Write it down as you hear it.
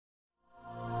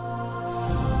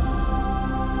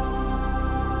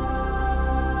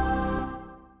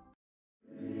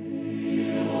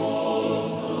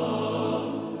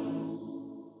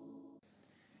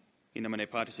In nomine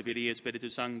Patris et Filii et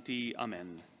Spiritus Sancti.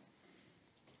 Amen.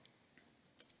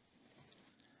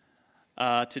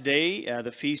 Today,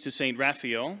 the feast of Saint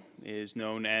Raphael is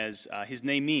known as, his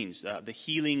name means, the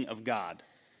healing of God.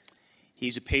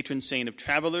 He's a patron saint of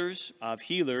travelers, of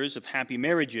healers, of happy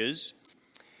marriages.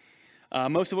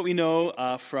 Most of what we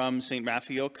know from Saint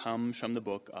Raphael comes from the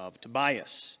book of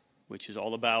Tobias, which is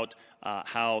all about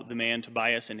how the man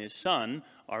Tobias and his son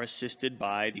are assisted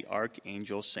by the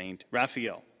Archangel Saint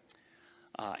Raphael.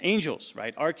 Angels,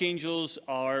 right? Archangels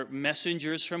are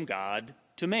messengers from God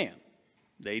to man.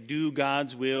 They do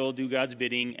God's will, do God's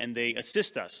bidding, and they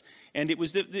assist us. And it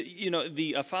was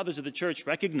the fathers of the church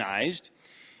recognized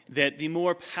that the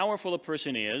more powerful a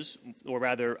person is, or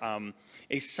rather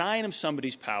a sign of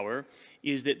somebody's power,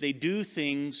 is that they do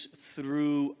things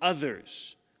through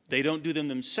others. They don't do them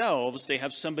themselves, they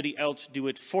have somebody else do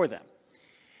it for them.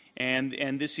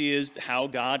 And this is how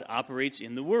God operates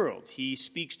in the world. He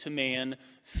speaks to man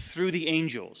through the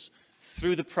angels,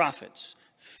 through the prophets,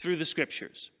 through the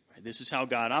scriptures. This is how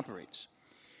God operates.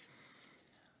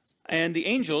 And the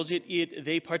angels,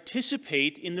 they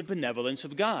participate in the benevolence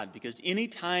of God, because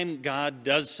anytime God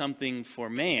does something for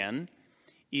man,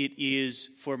 it is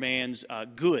for man's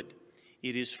good.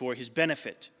 It is for his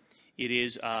benefit. It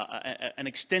is an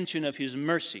extension of his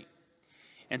mercy.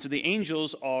 And so the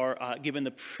angels are given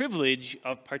the privilege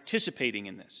of participating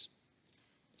in this.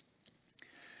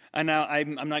 And now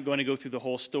I'm not going to go through the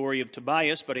whole story of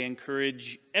Tobias, but I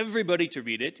encourage everybody to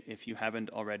read it if you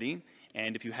haven't already.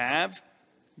 And if you have,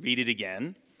 read it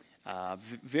again.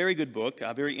 Very good book,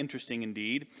 very interesting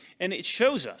indeed. And it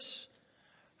shows us,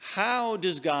 how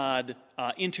does God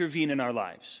intervene in our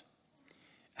lives?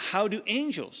 How do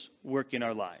angels work in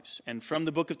our lives? And from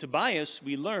the book of Tobias,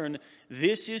 we learn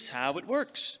this is how it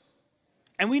works.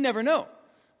 And we never know.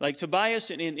 Like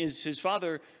Tobias and his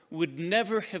father would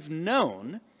never have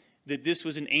known that this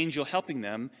was an angel helping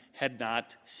them had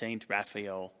not Saint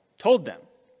Raphael told them.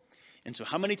 And so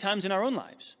how many times in our own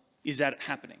lives is that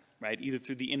happening, right? Either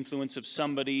through the influence of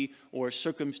somebody or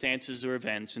circumstances or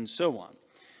events and so on.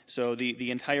 So the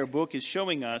entire book is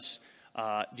showing us,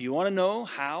 do you want to know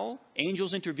how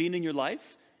angels intervene in your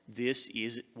life? This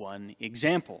is one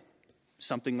example,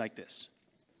 something like this.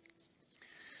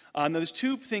 Now there's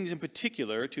two things in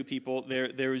particular, two people.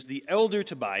 There is the elder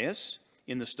Tobias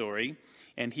in the story,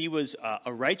 and he was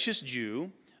a righteous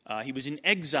Jew. He was in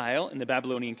exile in the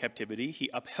Babylonian captivity. He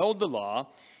upheld the law.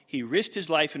 He risked his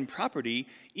life and property,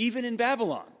 even in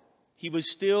Babylon. He was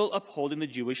still upholding the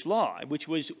Jewish law, which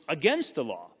was against the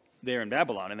law there in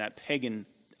Babylon, in that pagan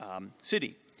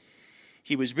city.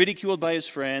 He was ridiculed by his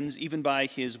friends, even by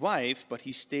his wife, but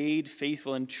he stayed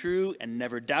faithful and true and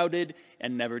never doubted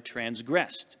and never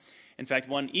transgressed. In fact,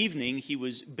 one evening, he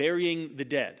was burying the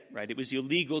dead, right? It was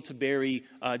illegal to bury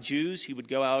Jews. He would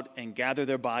go out and gather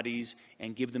their bodies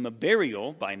and give them a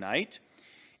burial by night.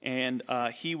 And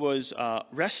he was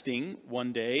resting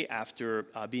one day after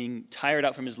being tired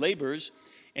out from his labors,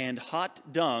 and hot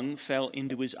dung fell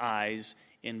into his eyes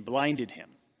and blinded him.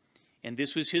 And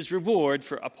this was his reward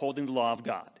for upholding the law of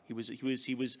God. He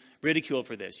was ridiculed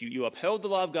for this. You upheld the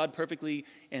law of God perfectly,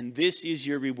 and this is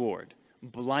your reward: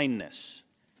 blindness.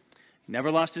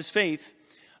 Never lost his faith,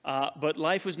 but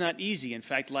life was not easy. In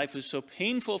fact, life was so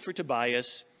painful for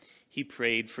Tobias, he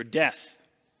prayed for death.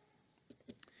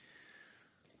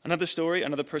 Another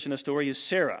person in the story is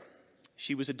Sarah.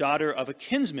 She was a daughter of a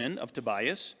kinsman of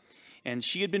Tobias, and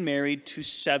she had been married to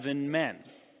 7 men.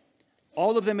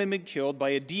 All of them had been killed by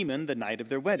a demon the night of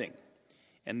their wedding.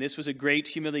 And this was a great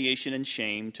humiliation and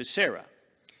shame to Sarah.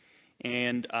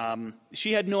 And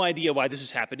she had no idea why this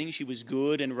was happening. She was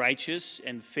good and righteous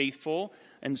and faithful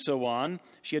and so on.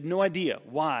 She had no idea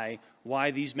why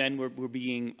these men were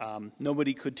being,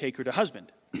 nobody could take her to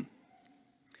husband.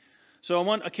 So on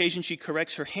one occasion, she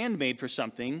corrects her handmaid for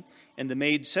something, and the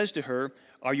maid says to her,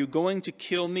 "Are you going to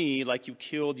kill me like you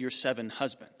killed your 7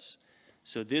 husbands?"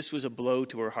 So this was a blow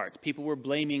to her heart. People were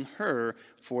blaming her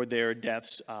for their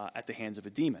deaths at the hands of a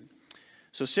demon.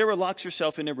 So Sarah locks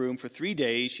herself in a room for 3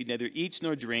 days. She neither eats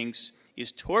nor drinks,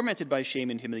 is tormented by shame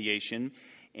and humiliation,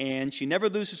 and she never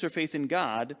loses her faith in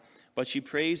God, but she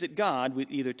prays that God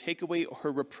would either take away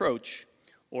her reproach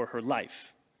or her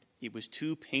life. It was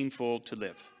too painful to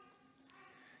live.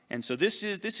 And so this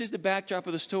is the backdrop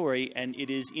of the story, and it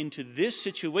is into this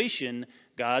situation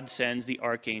God sends the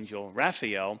Archangel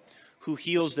Raphael, who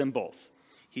heals them both.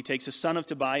 He takes the son of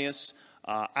Tobias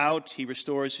out. He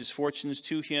restores his fortunes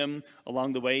to him.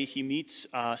 Along the way, he meets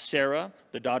Sarah,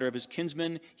 the daughter of his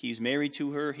kinsman. He's married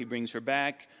to her. He brings her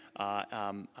back.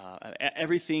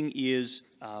 Everything is,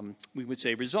 we would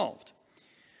say, resolved.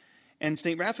 And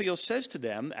St. Raphael says to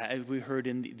them, as we heard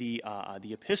in the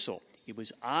epistle, it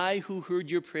was I who heard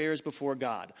your prayers before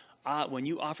God. When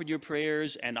you offered your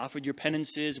prayers and offered your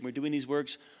penances and we're doing these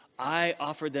works, I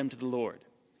offered them to the Lord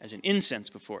as an incense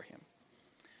before him.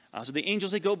 So the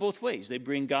angels, they go both ways. They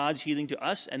bring God's healing to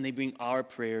us and they bring our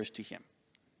prayers to him.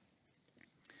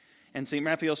 And St.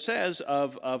 Raphael says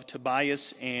of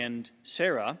Tobias and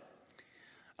Sarah,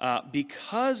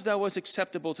 because thou wast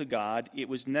acceptable to God, it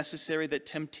was necessary that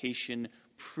temptation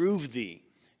prove thee.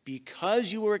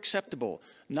 Because you were acceptable,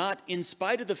 not in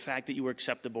spite of the fact that you were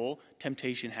acceptable,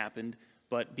 temptation happened,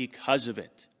 but because of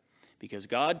it. Because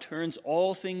God turns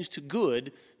all things to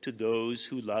good to those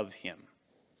who love him.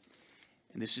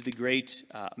 And this is the great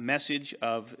message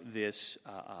of this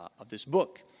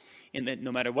book, in that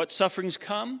no matter what sufferings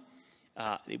come,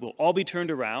 it will all be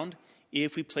turned around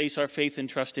if we place our faith and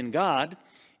trust in God,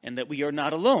 and that we are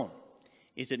not alone.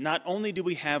 Is that not only do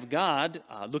we have God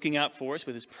looking out for us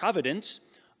with his providence,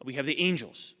 we have the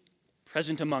angels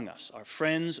present among us, our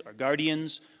friends, our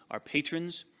guardians, our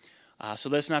patrons. So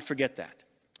let's not forget that.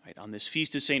 Right? On this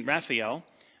feast of St. Raphael,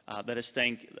 let us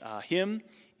thank him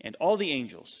and all the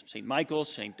angels, St. Michael,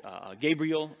 St.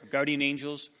 Gabriel, our guardian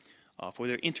angels, for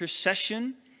their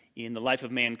intercession in the life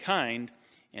of mankind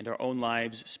and our own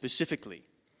lives specifically.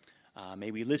 May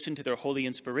we listen to their holy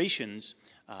inspirations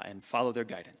and follow their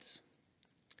guidance.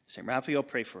 St. Raphael,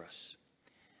 pray for us.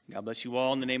 God bless you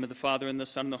all in the name of the Father, and the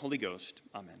Son, and the Holy Ghost.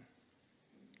 Amen.